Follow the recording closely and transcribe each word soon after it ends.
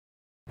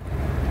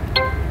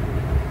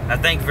I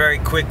think very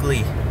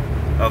quickly,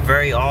 or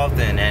very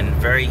often, and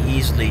very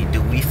easily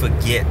do we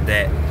forget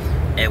that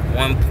at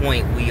one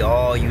point we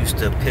all used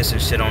to piss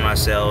and shit on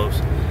ourselves,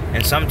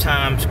 and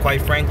sometimes,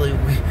 quite frankly,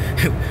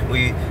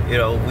 we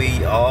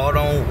all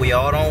don't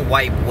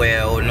wipe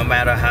well, no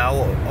matter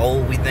how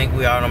old we think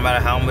we are, no matter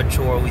how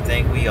mature we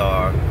think we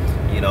are.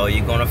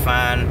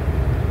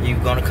 You're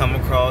gonna come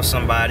across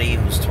somebody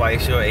who's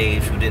twice your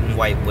age who didn't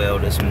wipe well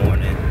this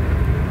morning.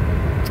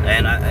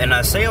 And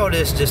I say all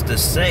this just to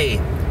say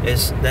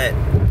is that,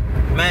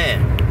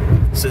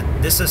 man, so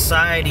this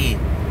society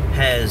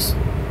has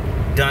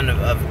done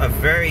a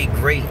very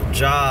great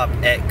job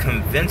at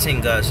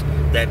convincing us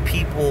that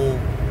people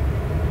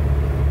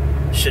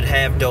should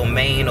have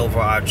domain over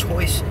our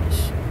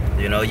choices.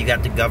 You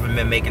got the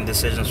government making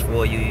decisions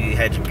for you. You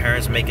had your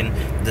parents making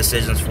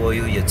decisions for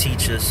you, your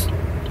teachers,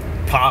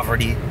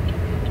 poverty.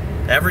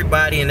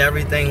 Everybody and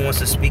everything wants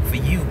to speak for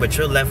you, but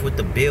you're left with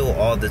the bill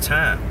all the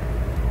time.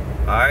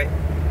 Alright?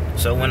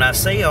 So when I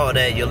say all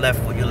that, you're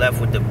left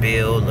with the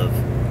bill of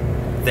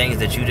things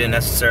that you didn't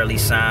necessarily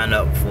sign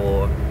up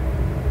for.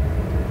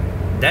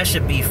 That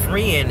should be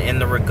freeing in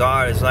the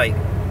regards like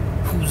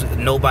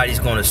nobody's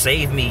gonna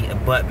save me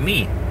but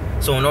me.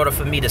 So in order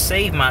for me to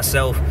save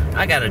myself,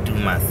 I gotta do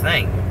my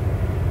thing.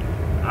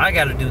 I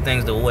gotta do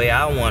things the way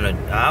I wanna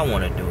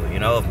do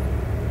it. If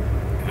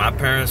my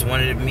parents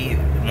wanted me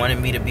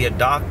to be a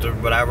doctor,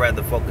 but I'd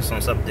rather focus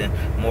on something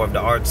more of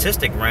the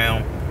artistic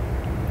realm,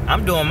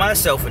 I'm doing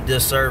myself a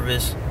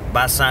disservice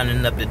by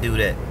signing up to do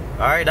that.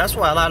 Alright, that's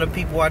why a lot of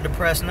people are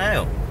depressed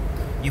now.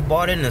 You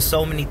bought into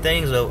so many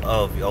things of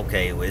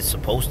okay, well, it's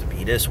supposed to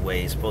be this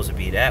way, it's supposed to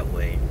be that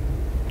way,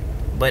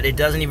 but it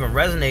doesn't even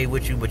resonate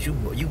with you. But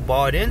you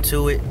bought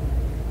into it.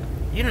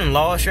 You done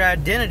lost your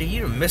identity.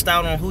 You done missed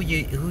out on who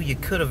you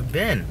could have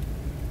been.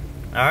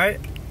 All right.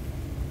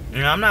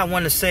 I'm not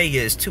one to say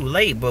it's too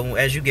late, but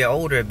as you get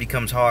older, it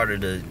becomes harder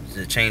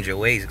to change your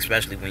ways,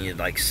 especially when you're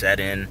like set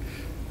in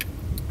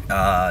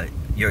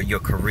your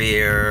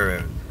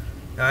career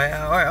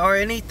or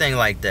anything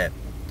like that.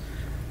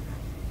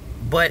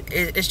 But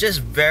it's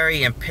just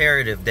very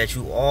imperative that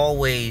you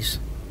always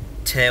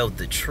tell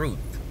the truth.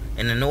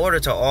 And in order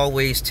to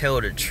always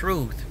tell the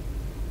truth,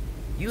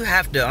 you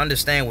have to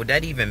understand what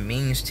that even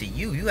means to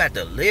you. You have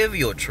to live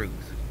your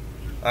truth.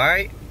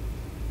 Alright?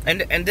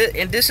 And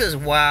this is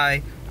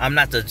why I'm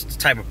not the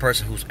type of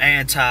person who's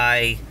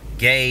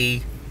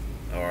anti-gay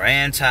or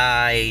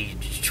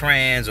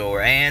anti-trans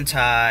or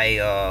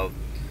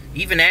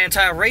even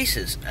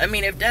anti-racist. I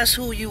mean, if that's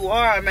who you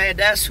are, man,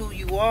 that's who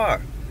you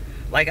are.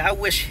 Like, I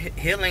wish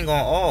healing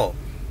on all.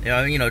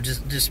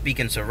 Just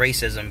speaking to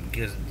racism,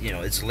 because,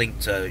 it's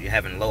linked to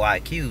having low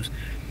IQs.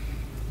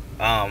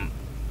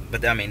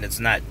 But, I mean, it's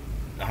not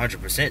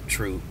 100%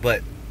 true.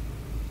 But,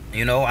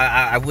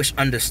 I wish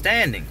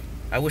understanding.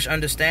 I wish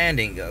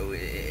understanding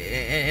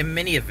in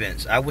many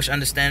events. I wish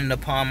understanding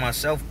upon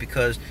myself,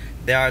 because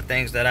there are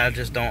things that I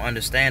just don't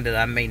understand that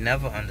I may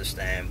never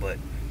understand. But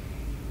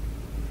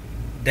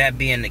that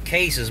being the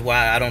case is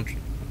why I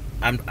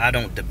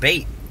don't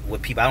debate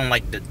with people. I don't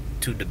like to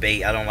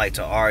debate. I don't like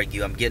to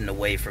argue. I'm getting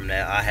away from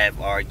that. I have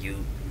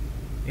argued,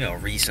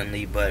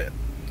 recently, but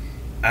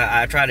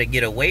I try to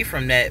get away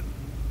from that,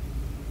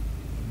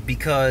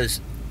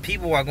 because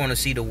people are going to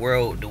see the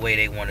world the way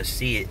they want to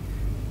see it.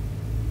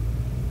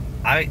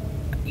 I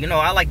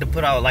like to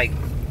put out like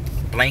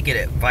blanket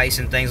advice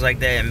and things like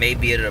that, and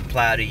maybe it'll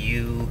apply to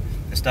you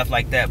and stuff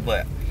like that.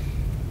 But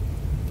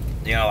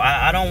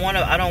I don't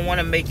want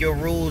to make your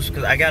rules,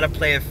 because I gotta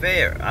play it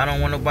fair. I don't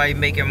want nobody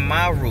making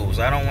my rules.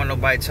 I don't want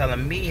nobody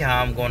telling me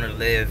how I'm going to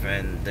live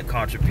and the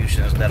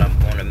contributions that I'm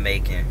going to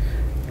make,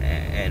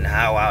 and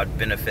how I would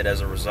benefit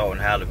as a result,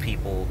 and how the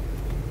people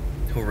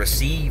who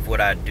receive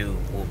what I do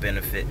will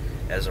benefit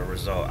as a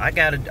result. I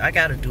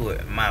gotta do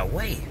it my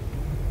way.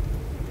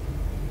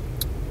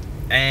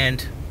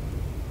 And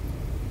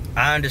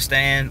I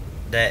understand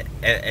that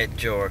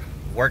at your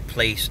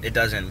workplace, it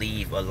doesn't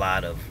leave a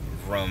lot of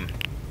room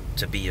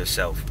to be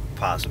yourself,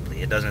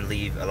 possibly. It doesn't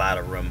leave a lot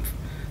of room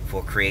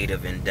for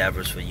creative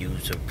endeavors, for you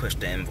to push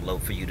the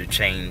envelope, for you to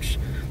change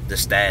the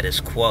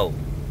status quo.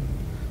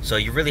 So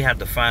you really have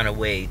to find a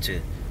way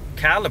to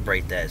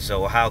calibrate that.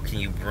 So how can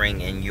you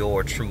bring in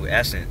your true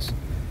essence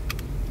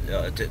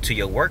to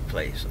your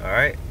workplace? All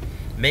right,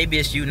 maybe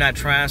it's you not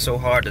trying so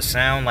hard to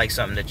sound like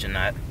something that you're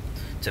not,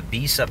 to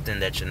be something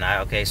that you're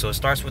not. Okay, so it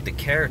starts with the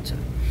character,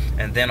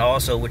 and then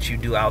also what you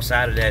do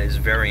outside of that is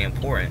very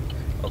important.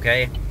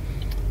 Okay,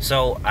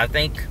 so I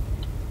think,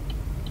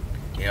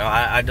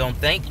 I don't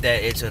think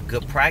that it's a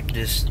good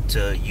practice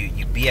to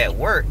you be at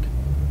work.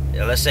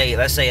 Let's say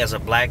as a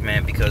black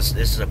man, because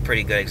this is a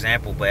pretty good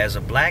example, but as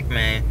a black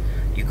man,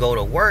 you go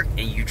to work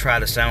and you try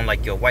to sound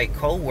like your white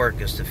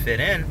co-workers to fit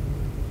in,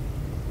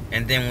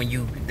 and then when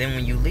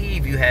you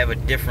leave, you have a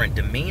different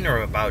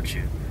demeanor about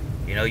you.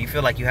 You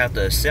feel like you have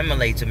to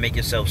assimilate to make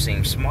yourself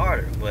seem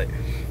smarter, but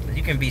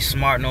you can be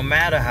smart no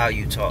matter how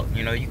you talk.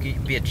 You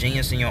can be a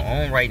genius in your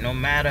own right no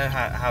matter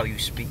how you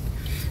speak.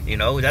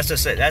 That's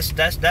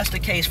the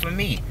case for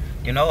me.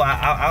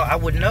 I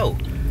would know.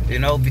 You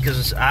know,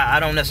 because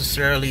I don't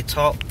necessarily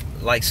talk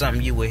like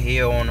something you would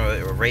hear on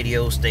a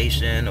radio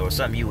station or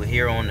something you would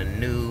hear on the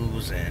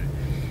news. And,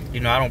 you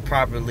know, I don't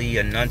properly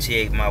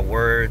enunciate my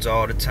words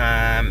all the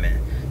time.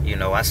 And, you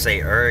know, I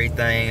say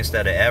everything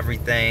instead of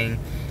everything.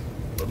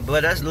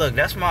 But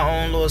that's my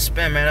own little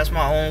spin, man. That's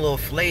my own little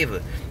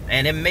flavor.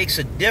 And it makes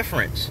a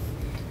difference.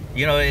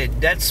 You know,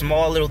 that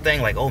small little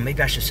thing like, oh,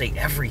 maybe I should say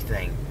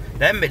everything.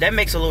 That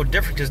makes a little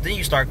difference, because then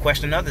you start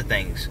questioning other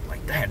things.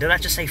 Like, damn, did I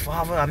just say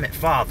father? I meant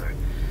father.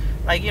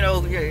 Like, you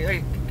know,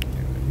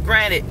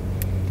 granted,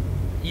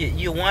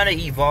 you want to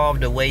evolve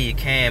the way you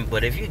can,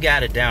 but if you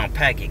got it down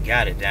pat, you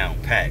got it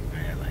down pat,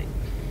 man. Like,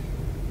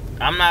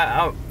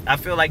 I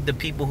feel like the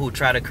people who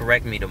try to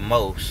correct me the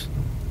most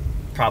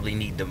probably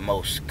need the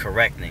most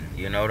correcting.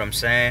 You know what I'm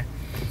saying?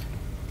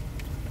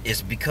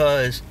 It's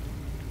because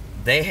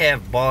they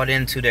have bought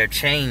into their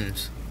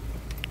chains,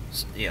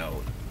 you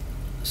know,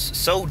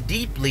 so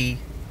deeply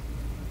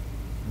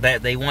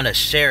that they want to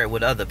share it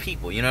with other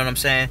people. You know what I'm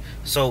saying?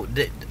 So,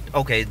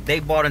 okay, they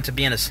bought into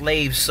being a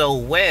slave so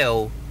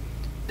well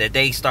that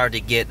they start to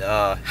get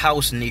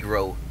house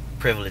Negro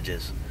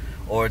privileges,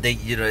 or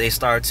they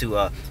start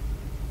to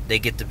they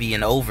get to be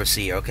an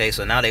overseer. Okay,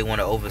 so now they want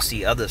to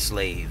oversee other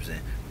slaves,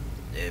 and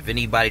if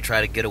anybody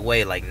try to get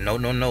away, like,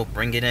 no,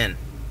 bring it in,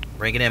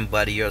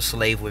 buddy. You're a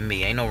slave with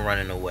me. Ain't no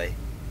running away.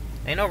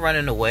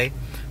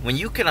 When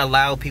you can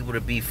allow people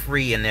to be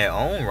free in their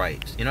own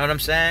rights, you know what I'm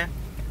saying?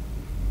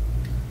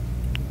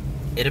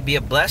 It'll be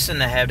a blessing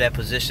to have that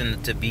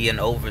position to be an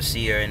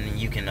overseer, and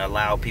you can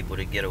allow people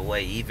to get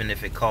away, even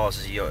if it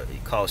costs you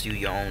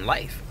your own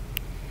life.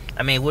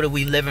 I mean, what are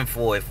we living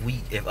for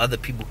if other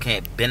people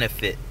can't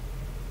benefit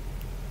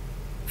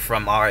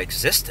from our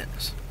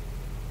existence?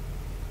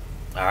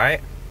 All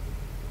right.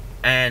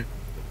 And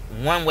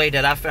one way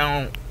that I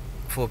found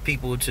for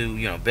people to,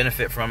 you know,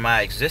 benefit from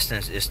my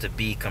existence is to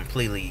be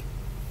completely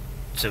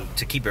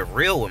to keep it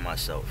real with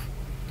myself.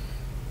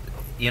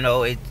 You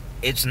know,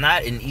 it's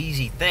not an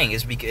easy thing.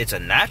 It's a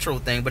natural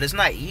thing, but it's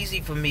not easy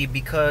for me,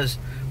 because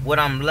what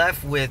I'm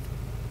left with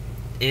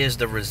is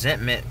the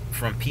resentment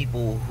from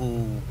people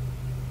who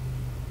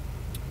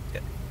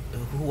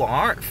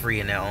aren't free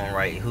in their own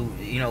right, who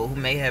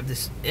may have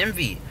this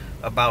envy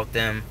about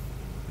them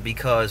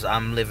because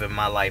I'm living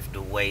my life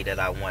the way that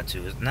I want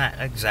to. It's not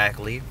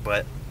exactly,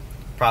 but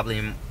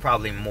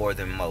probably more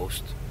than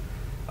most.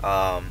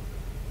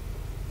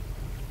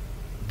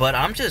 But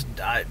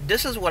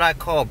this is what I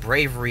call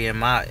bravery in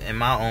my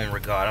own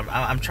regard.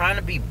 I'm trying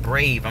to be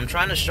brave. I'm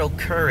trying to show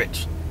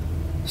courage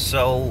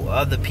so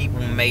other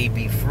people may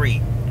be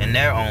free in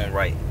their own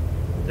right.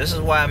 This is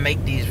why I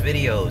make these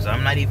videos.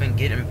 I'm not even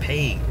getting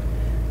paid.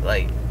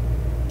 Like,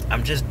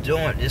 I'm just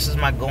doing, this is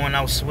my going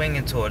out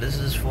swinging tour. This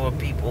is for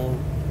people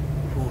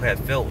who have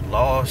felt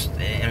lost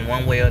in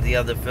one way or the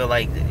other, feel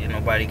like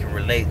nobody can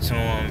relate to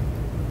them,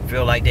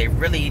 feel like they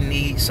really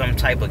need some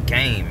type of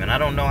game. And I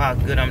don't know how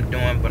good I'm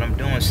doing, but I'm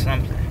doing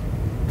something.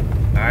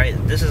 Alright,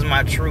 this is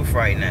my truth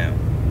right now.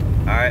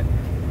 Alright,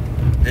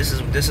 this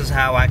is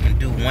how I can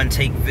do one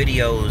take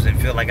videos and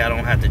feel like I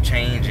don't have to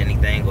change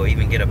anything or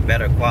even get a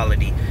better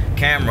quality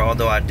camera,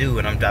 although I do,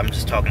 and I'm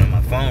just talking on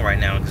my phone right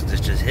now because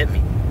this just hit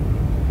me.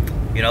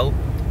 You know,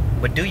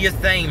 but do your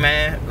thing,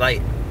 man.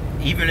 Like,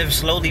 even if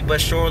slowly but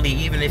surely,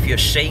 even if you're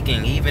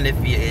shaking, even if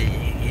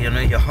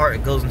your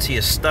heart goes into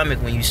your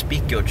stomach when you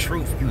speak your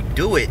truth, you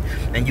do it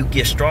and you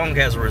get strong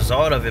as a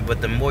result of it.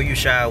 But the more you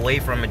shy away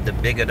from it, the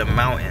bigger the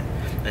mountain.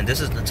 And this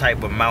is the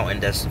type of mountain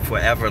that's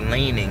forever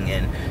leaning,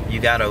 and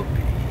you gotta,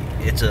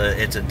 it's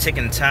a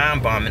ticking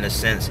time bomb in a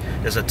sense.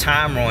 There's a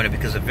timer on it,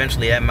 because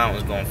eventually that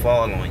mountain's gonna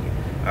fall on you.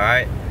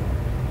 Alright?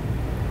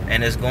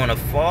 And it's gonna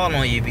fall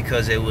on you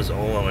because it was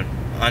on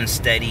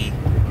unsteady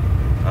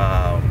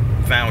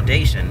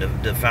foundation.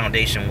 The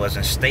foundation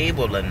wasn't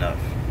stable enough,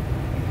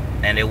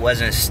 and it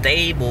wasn't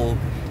stable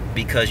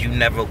because you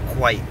never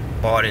quite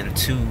bought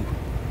into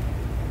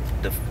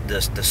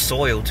the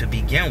soil to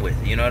begin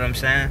with. You know what I'm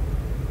saying?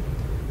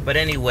 But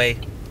anyway,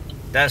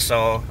 that's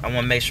all. I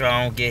want to make sure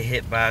I don't get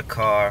hit by a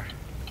car.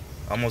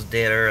 Almost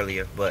dead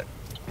earlier, but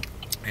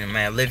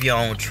man, live your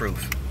own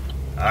truth.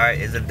 Alright,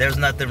 there's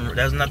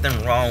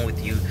nothing wrong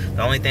with you.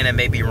 The only thing that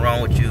may be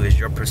wrong with you is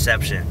your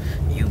perception.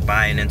 You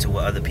buying into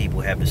what other people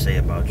have to say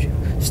about you.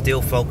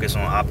 Still focus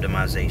on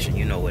optimization.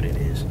 You know what it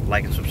is.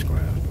 Like and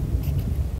subscribe.